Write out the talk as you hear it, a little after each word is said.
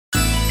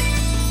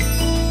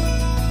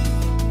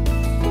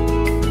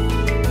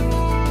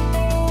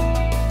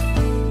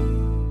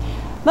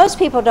Most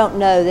people don't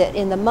know that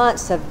in the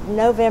months of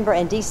November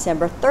and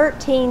December,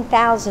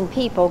 13,000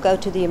 people go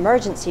to the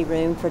emergency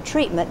room for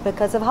treatment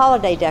because of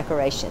holiday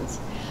decorations.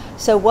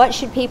 So what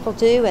should people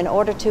do in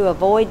order to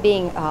avoid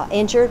being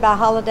injured by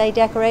holiday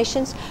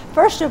decorations?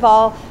 First of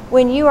all,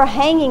 when you are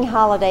hanging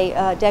holiday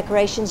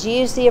decorations,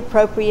 use the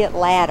appropriate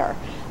ladder.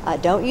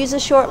 Don't use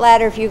a short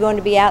ladder if you're going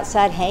to be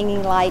outside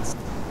hanging lights.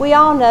 We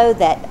all know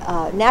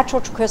that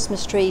natural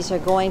Christmas trees are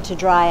going to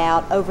dry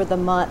out over the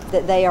month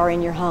that they are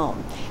in your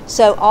home.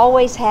 So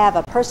always have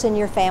a person in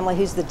your family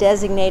who's the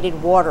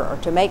designated waterer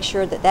to make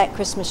sure that that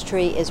Christmas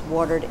tree is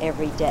watered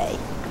every day.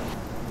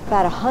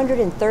 About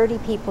 130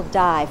 people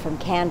die from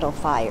candle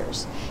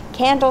fires.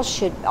 Candles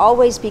should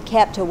always be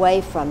kept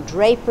away from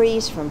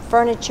draperies, from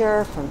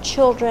furniture, from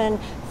children,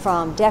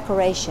 from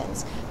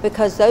decorations,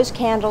 because those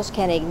candles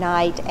can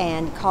ignite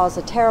and cause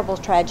a terrible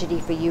tragedy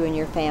for you and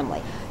your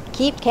family.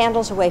 Keep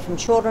candles away from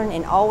children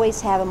and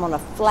always have them on a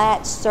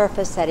flat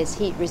surface that is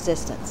heat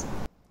resistant.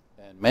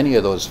 And many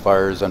of those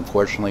fires,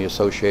 unfortunately,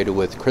 associated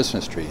with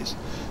Christmas trees.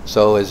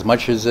 So as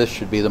much as this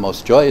should be the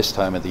most joyous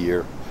time of the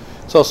year,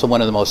 it's also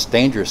one of the most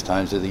dangerous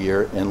times of the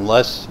year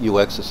unless you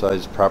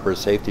exercise proper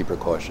safety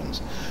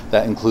precautions.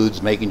 That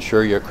includes making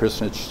sure your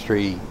Christmas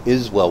tree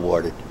is well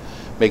watered,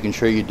 making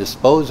sure you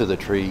dispose of the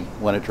tree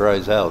when it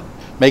dries out,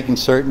 making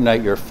certain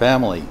that your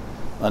family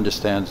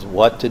understands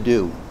what to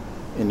do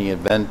in the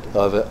event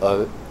of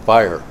a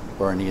fire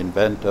or in the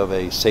event of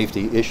a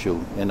safety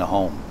issue in the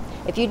home.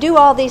 If you do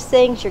all these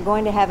things, you're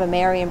going to have a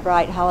merry and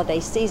bright holiday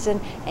season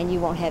and you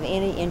won't have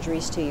any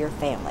injuries to your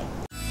family.